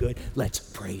out for good. Let's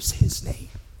praise his name.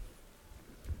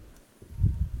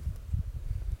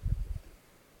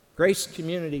 Grace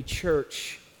Community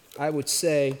Church, I would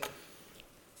say,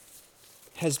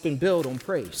 has been built on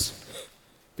praise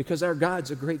because our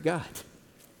God's a great God.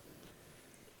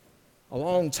 A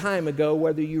long time ago,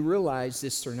 whether you realize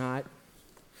this or not,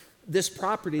 this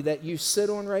property that you sit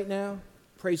on right now,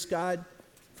 praise God,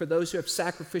 for those who have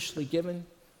sacrificially given,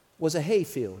 was a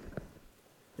hayfield.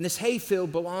 And this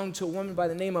hayfield belonged to a woman by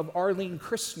the name of Arlene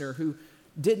Christner who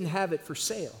didn't have it for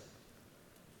sale.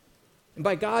 And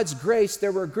by God's grace,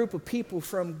 there were a group of people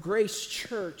from Grace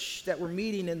Church that were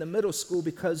meeting in the middle school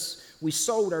because we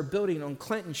sold our building on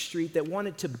Clinton Street that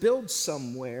wanted to build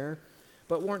somewhere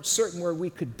but weren't certain where we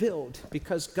could build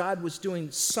because God was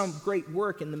doing some great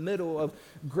work in the middle of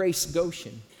Grace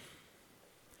Goshen.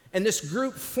 And this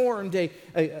group formed a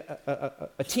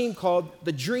team called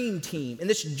the Dream Team. And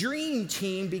this Dream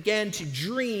Team began to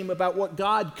dream about what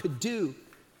God could do.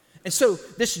 And so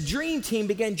this Dream Team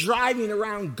began driving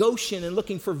around Goshen and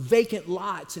looking for vacant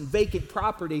lots and vacant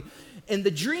property. And the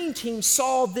Dream Team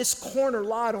saw this corner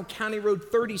lot on County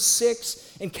Road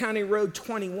 36 and County Road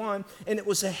 21, and it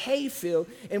was a hayfield.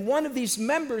 And one of these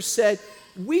members said,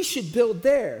 we should build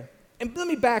there. And let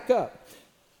me back up.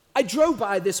 I drove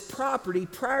by this property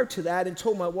prior to that and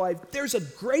told my wife, there's a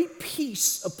great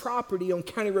piece of property on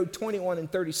County Road 21 and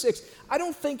 36. I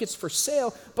don't think it's for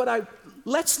sale, but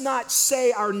let's not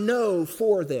say our no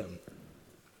for them.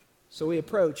 So we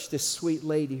approached this sweet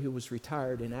lady who was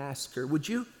retired and asked her, would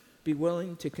you be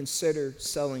willing to consider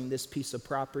selling this piece of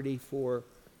property for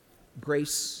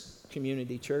Grace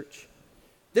Community Church?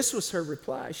 This was her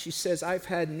reply. She says, I've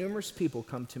had numerous people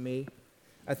come to me.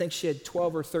 I think she had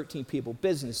 12 or 13 people,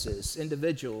 businesses,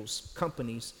 individuals,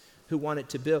 companies who wanted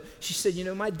to build. She said,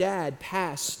 my dad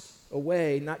passed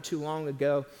away not too long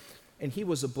ago, and he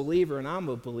was a believer, and I'm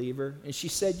a believer. And she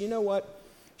said, you know what?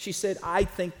 She said, I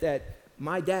think that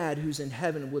my dad, who's in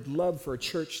heaven, would love for a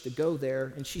church to go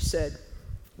there. And she said,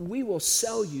 we will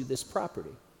sell you this property.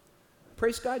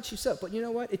 Praise God, she said, but you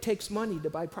know what? It takes money to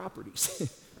buy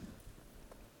properties.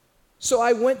 So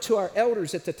I went to our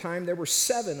elders at the time. There were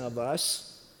 7 of us.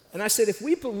 And I said, if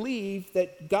we believe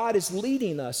that God is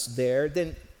leading us there,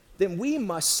 then we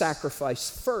must sacrifice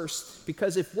first,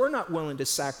 because if we're not willing to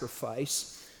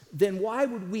sacrifice, then why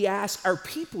would we ask our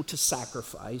people to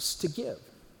sacrifice to give?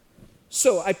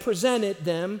 So I presented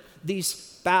them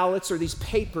these ballots or these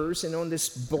papers, and on this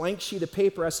blank sheet of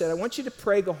paper, I said, I want you to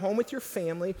pray, go home with your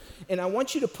family, and I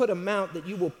want you to put amount that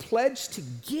you will pledge to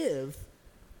give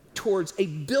towards a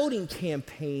building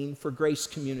campaign for Grace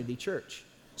Community Church.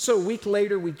 So a week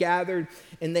later, we gathered,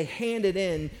 and they handed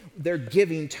in their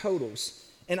giving totals.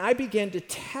 And I began to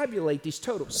tabulate these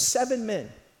totals, 7 men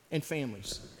and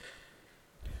families.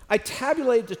 I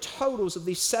tabulated the totals of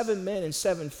these 7 men and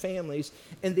 7 families,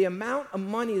 and the amount of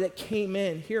money that came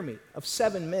in, hear me, of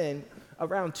 7 men,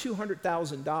 around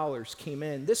 $200,000 came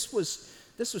in. This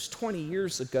was 20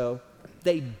 years ago.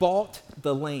 They bought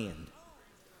the land.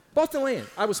 Bought the land.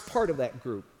 I was part of that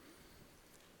group.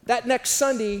 That next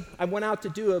Sunday, I went out to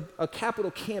do a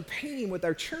capital campaign with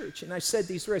our church, and I said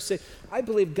these words. I said, I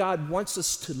believe God wants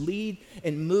us to lead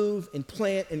and move and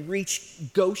plant and reach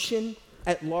Goshen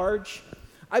at large.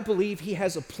 I believe he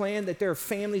has a plan that there are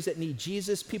families that need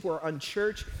Jesus, people are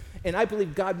unchurched, and I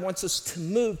believe God wants us to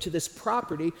move to this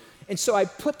property. And so I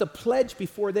put the pledge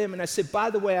before them, and I said, by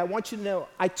the way, I want you to know,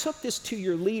 I took this to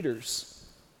your leaders,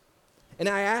 and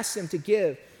I asked them to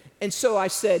give. And so I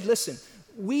said, listen,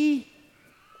 we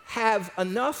have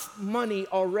enough money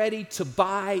already to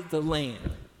buy the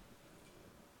land.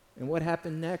 And what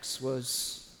happened next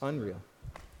was unreal.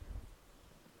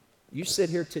 You sit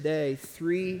here today,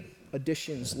 3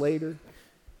 editions later.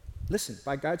 Listen,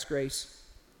 by God's grace,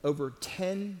 over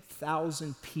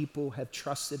 10,000 people have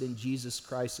trusted in Jesus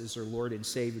Christ as their Lord and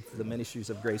Savior through the ministries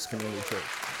of Grace Community Church.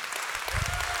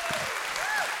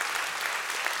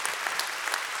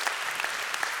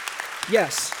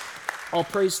 Yes, all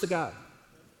praise to God.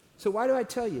 So why do I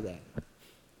tell you that?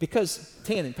 Because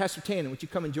Pastor Tannen, would you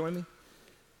come and join me?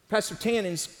 Pastor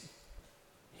Tannen's,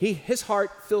 his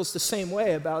heart feels the same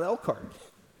way about Elkhart.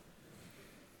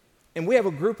 And we have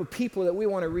a group of people that we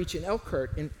want to reach in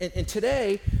Elkhart. And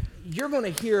today, you're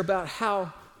going to hear about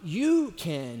how you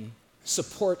can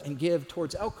support and give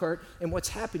towards Elkhart and what's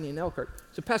happening in Elkhart.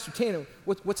 So Pastor Tannen,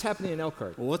 what's happening in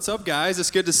Elkhart? Well, what's up, guys? It's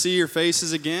good to see your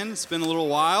faces again. It's been a little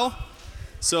while.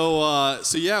 So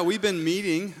yeah, we've been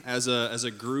meeting as a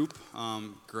group,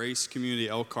 Grace Community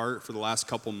Elkhart, for the last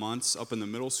couple months up in the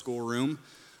middle school room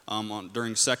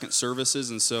during second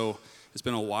services, and so it's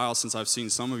been a while since I've seen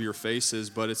some of your faces,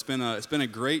 but it's been a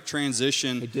great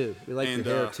transition. We do. We like your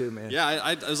hair too, man. Yeah,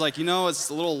 I was like, it's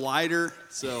a little lighter,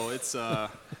 so it's.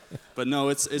 But no,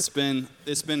 it's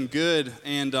been good,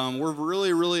 and we're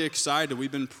really excited.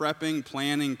 We've been prepping,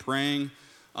 planning, praying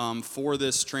for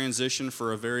this transition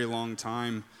for a very long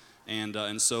time,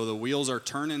 and so the wheels are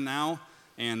turning now,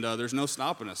 and there's no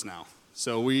stopping us now.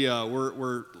 So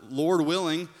we're Lord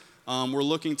willing. We're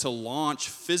looking to launch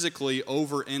physically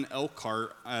over in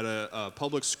Elkhart at a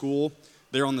public school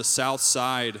there on the south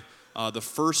side the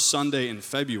first Sunday in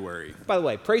February. By the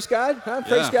way, praise God, huh?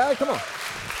 Praise God, come on.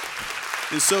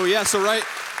 And so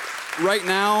right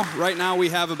now we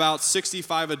have about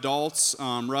 65 adults,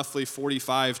 roughly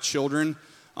 45 children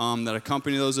that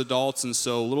accompany those adults, and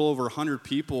so a little over 100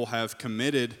 people have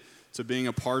committed to being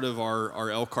a part of our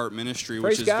Elkhart ministry,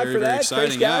 which is very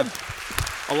exciting. Praise God.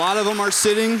 Yeah. A lot of them are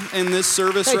sitting in this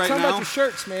service right now. Tell them about your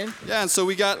shirts, man. Yeah, and so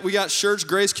we got shirts,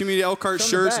 Grace Community Elkhart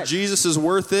shirts. Jesus is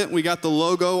worth it. We got the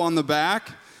logo on the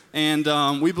back, and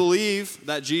we believe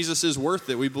that Jesus is worth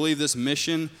it. We believe this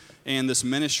mission and this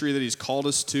ministry that he's called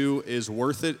us to is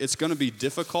worth it. It's going to be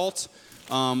difficult.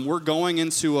 We're going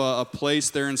into a place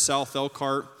there in South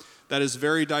Elkhart that is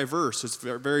very diverse. It's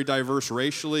very diverse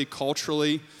racially,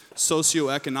 culturally,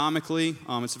 socioeconomically.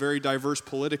 It's very diverse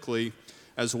politically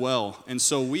as well. And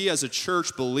so we as a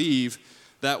church believe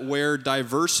that where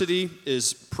diversity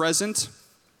is present,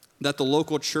 that the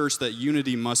local church, that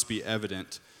unity must be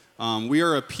evident. We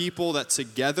are a people that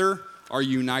together are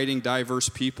uniting diverse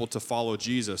people to follow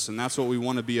Jesus, and that's what we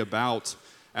want to be about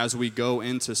as we go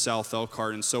into South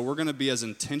Elkhart. And so we're going to be as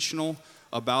intentional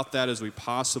about that as we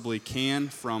possibly can,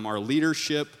 from our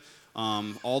leadership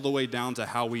all the way down to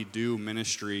how we do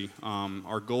ministry.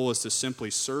 Our goal is to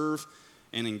simply serve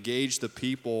and engage the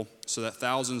people so that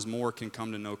thousands more can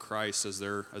come to know Christ as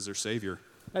their Savior.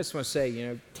 I just want to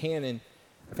say, Tannen,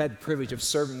 I've had the privilege of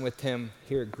serving with him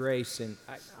here at Grace, and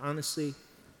honestly,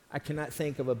 I cannot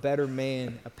think of a better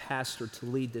man, a pastor, to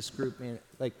lead this group, man.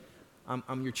 Like,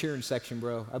 I'm your cheering section,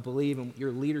 bro. I believe in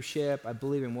your leadership. I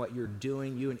believe in what you're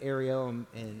doing, you and Ariel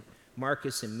and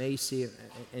Marcus and Macy,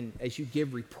 and as you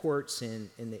give reports and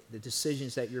the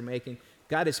decisions that you're making,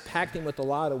 God has packed him with a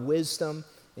lot of wisdom,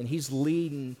 and he's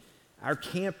leading our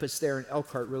campus there in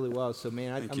Elkhart really well. So,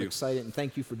 man, I'm excited, and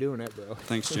thank you for doing that, bro.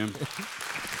 Thanks, Jim.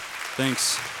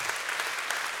 Thanks.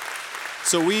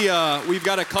 So we've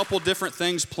got a couple different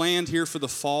things planned here for the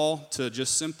fall to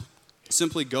just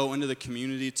simply go into the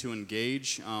community to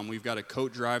engage. We've got a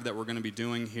coat drive that we're going to be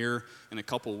doing here in a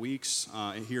couple weeks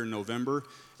here in November.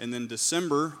 And then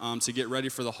December, to get ready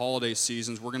for the holiday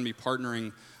seasons, we're going to be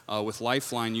partnering with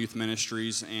Lifeline Youth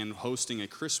Ministries and hosting a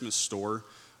Christmas store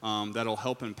that'll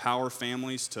help empower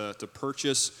families to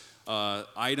purchase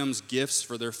items, gifts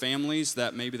for their families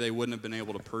that maybe they wouldn't have been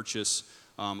able to purchase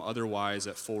otherwise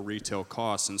at full retail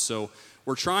costs. And so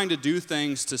we're trying to do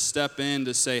things to step in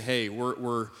to say, hey,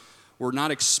 we're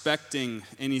not expecting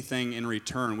anything in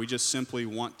return. We just simply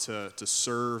want to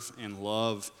serve and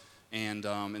love, and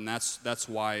that's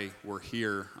why we're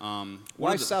here.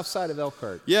 Why south side of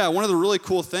Elkhart? Yeah, one of the really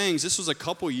cool things, this was a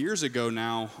couple years ago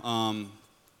now,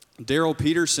 Daryl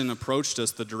Peterson approached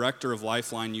us, the director of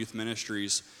Lifeline Youth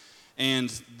Ministries, and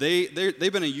they've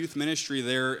been a youth ministry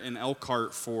there in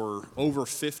Elkhart for over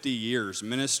 50 years,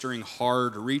 ministering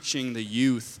hard, reaching the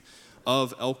youth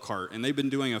of Elkhart, and they've been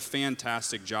doing a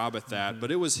fantastic job at that. But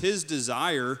it was his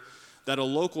desire that a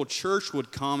local church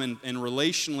would come and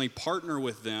relationally partner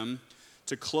with them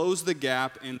to close the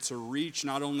gap and to reach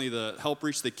not only help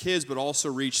reach the kids, but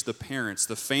also reach the parents,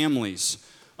 the families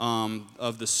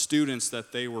of the students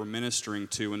that they were ministering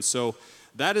to. And so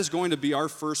that is going to be our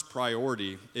first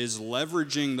priority, is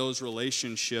leveraging those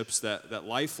relationships that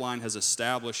Lifeline has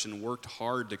established and worked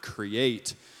hard to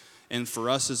create, and for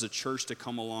us as a church to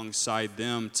come alongside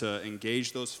them to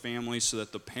engage those families so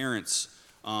that the parents,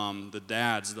 the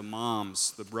dads, the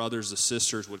moms, the brothers, the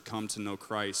sisters would come to know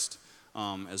Christ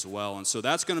as well. And so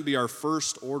that's going to be our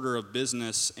first order of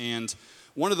business. And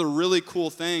one of the really cool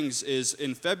things is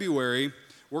in February,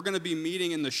 we're going to be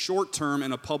meeting in the short term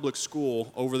in a public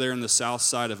school over there in the south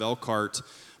side of Elkhart.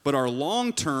 But our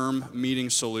long-term meeting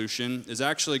solution is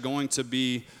actually going to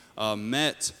be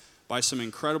met by some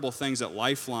incredible things that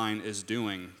Lifeline is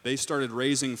doing. They started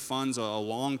raising funds a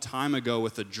long time ago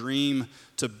with a dream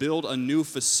to build a new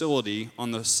facility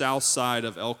on the south side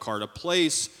of Elkhart, a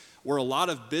place where a lot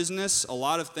of business, a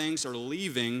lot of things are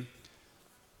leaving.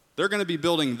 They're going to be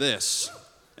building this.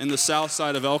 in the south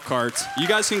side of Elkhart. You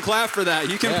guys can clap for that.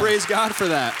 You can praise God for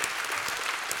that.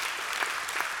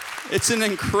 It's an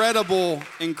incredible,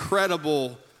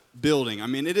 incredible building. I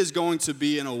mean, it is going to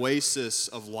be an oasis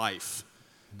of life.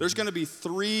 There's going to be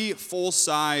 3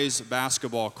 full-size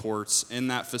basketball courts in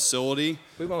that facility.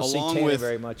 We won't see Tanner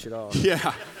very much at all.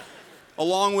 Yeah.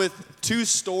 Along with 2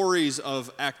 stories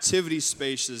of activity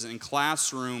spaces and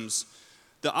classrooms.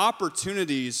 The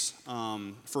opportunities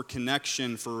for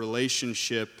connection, for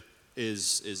relationship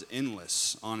is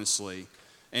endless, honestly.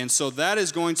 And so that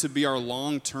is going to be our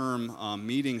long-term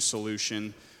meeting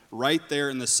solution right there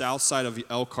in the south side of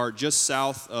Elkhart, just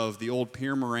south of the old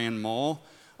Pierre Moran Mall.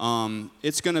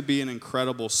 It's going to be an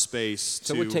incredible space.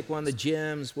 So we'll take one of the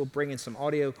gyms. We'll bring in some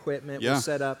audio equipment. Yeah. We'll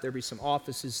set up. There'll be some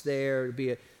offices there.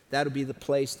 That'll be the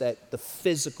place the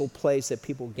physical place that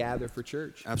people gather for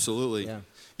church. Absolutely.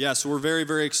 Yeah, so we're very,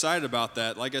 very excited about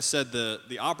that. Like I said,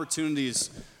 the opportunities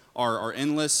are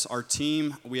endless. Our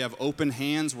team, we have open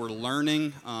hands. We're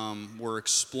learning. We're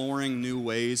exploring new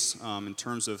ways in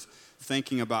terms of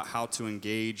thinking about how to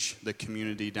engage the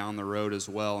community down the road as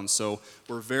well. And so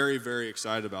we're very, very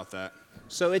excited about that.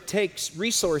 So it takes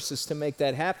resources to make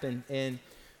that happen. And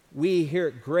we here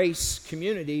at Grace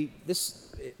Community, this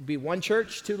be one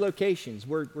church, 2 locations.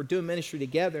 We're doing ministry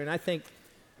together. And I think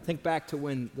back to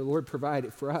when the Lord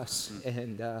provided for us.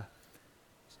 And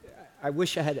I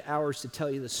wish I had hours to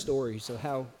tell you the stories of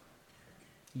how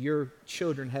your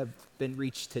children have been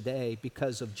reached today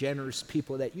because of generous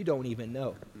people that you don't even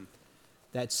know,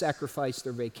 that sacrifice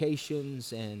their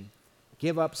vacations and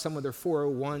give up some of their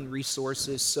 401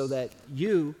 resources so that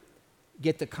you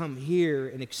get to come here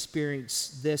and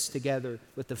experience this together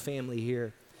with the family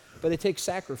here. But it takes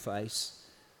sacrifice.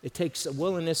 It takes a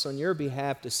willingness on your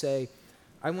behalf to say,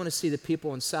 I want to see the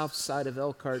people on south side of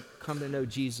Elkhart come to know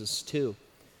Jesus too.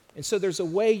 And so there's a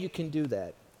way you can do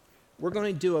that. We're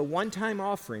going to do a one-time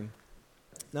offering.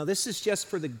 Now, this is just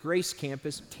for the Grace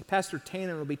campus. Pastor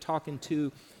Tannen will be talking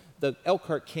to the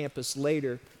Elkhart campus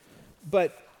later.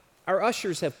 But our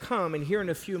ushers have come, and here in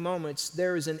a few moments,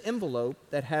 there is an envelope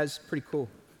that has, pretty cool,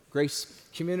 Grace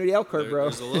Community Elkhart, bro.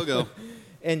 There's the logo.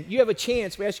 And you have a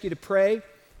chance. We ask you to pray.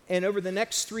 And over the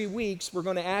next 3 weeks, we're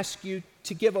going to ask you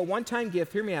to give a one-time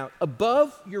gift, hear me out,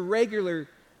 above your regular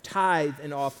tithe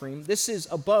and offering. This is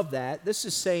above that. This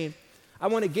is saying, I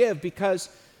want to give because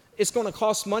it's going to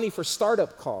cost money for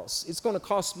startup costs. It's going to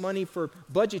cost money for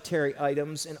budgetary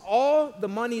items. And all the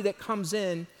money that comes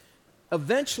in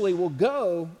eventually will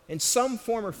go in some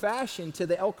form or fashion to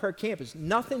the Elkhart campus,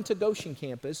 nothing to Goshen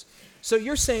campus. So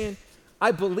you're saying,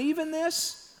 I believe in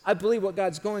this. I believe what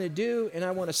God's going to do, and I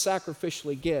want to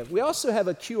sacrificially give. We also have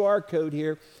a QR code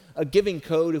here, a giving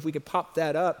code, if we could pop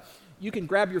that up. You can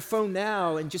grab your phone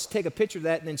now and just take a picture of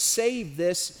that and then save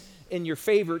this in your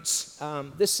favorites.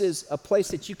 This is a place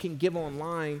that you can give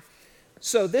online.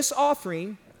 So this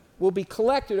offering will be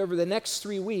collected over the next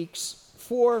 3 weeks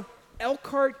for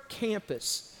Elkhart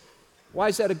campus. Why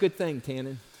is that a good thing,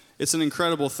 Tannen? It's an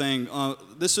incredible thing.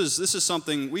 This is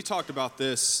something, we talked about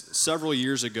this several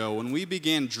years ago when we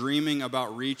began dreaming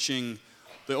about reaching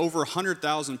the over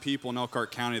 100,000 people in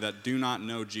Elkhart County that do not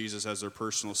know Jesus as their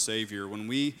personal Savior. When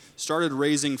we started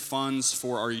raising funds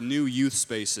for our new youth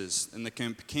spaces in the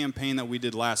campaign that we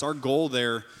did last, our goal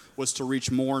there was to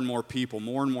reach more and more people,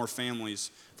 more and more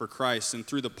families for Christ. And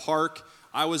through the park,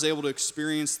 I was able to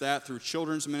experience that through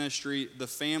children's ministry, the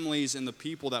families and the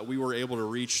people that we were able to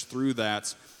reach through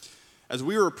that. As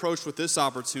we were approached with this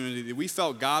opportunity, we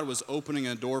felt God was opening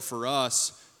a door for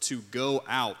us to go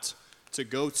out, to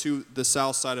go to the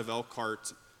south side of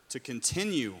Elkhart, to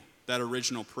continue that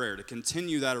original prayer, to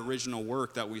continue that original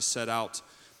work that we set out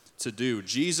to do.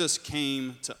 Jesus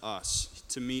came to us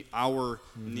to meet our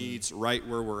needs right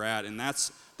where we're at, and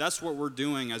that's what we're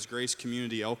doing as Grace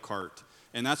Community Elkhart,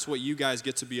 and that's what you guys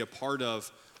get to be a part of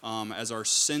as our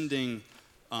sending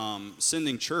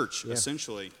church,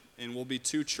 essentially. And we'll be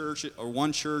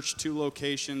one church, 2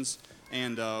 locations,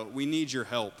 and we need your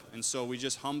help. And so we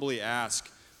just humbly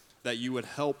ask that you would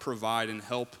help provide and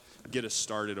help get us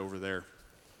started over there.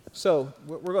 So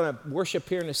we're going to worship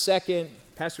here in a second.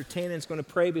 Pastor Tannen's going to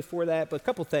pray before that, but a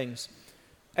couple things.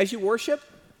 As you worship,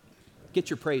 get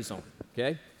your praise on,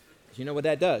 okay? You know what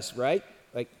that does, right?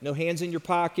 Like no hands in your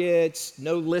pockets,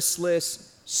 no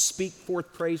listless, speak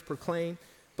forth praise, proclaim.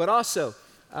 But also,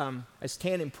 as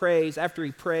Tannen prays, after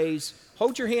he prays,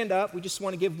 hold your hand up. We just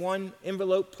want to give one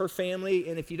envelope per family,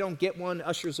 and if you don't get one,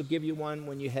 ushers will give you one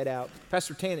when you head out.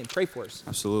 Pastor Tannen, pray for us.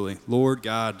 Absolutely. Lord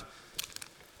God,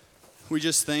 we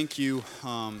just thank you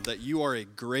that you are a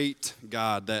great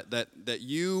God, that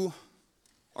you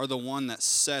are the one that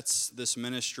sets this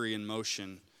ministry in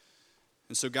motion.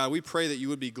 And so, God, we pray that you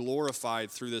would be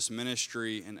glorified through this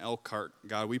ministry in Elkhart.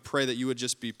 God, we pray that you would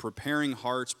just be preparing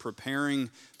hearts, preparing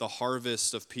the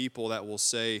harvest of people that will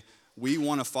say, we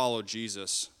want to follow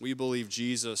Jesus. We believe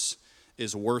Jesus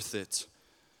is worth it.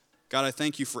 God, I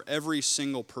thank you for every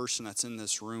single person that's in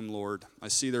this room, Lord. I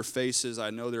see their faces.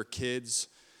 I know their kids.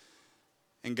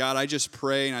 And God, I just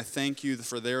pray and I thank you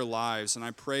for their lives. And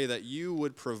I pray that you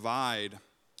would provide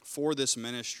for this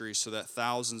ministry so that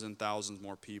thousands and thousands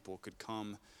more people could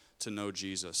come to know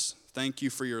Jesus. Thank you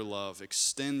for your love.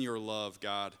 Extend your love,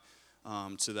 God,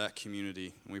 to that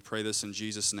community. And we pray this in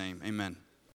Jesus' name. Amen.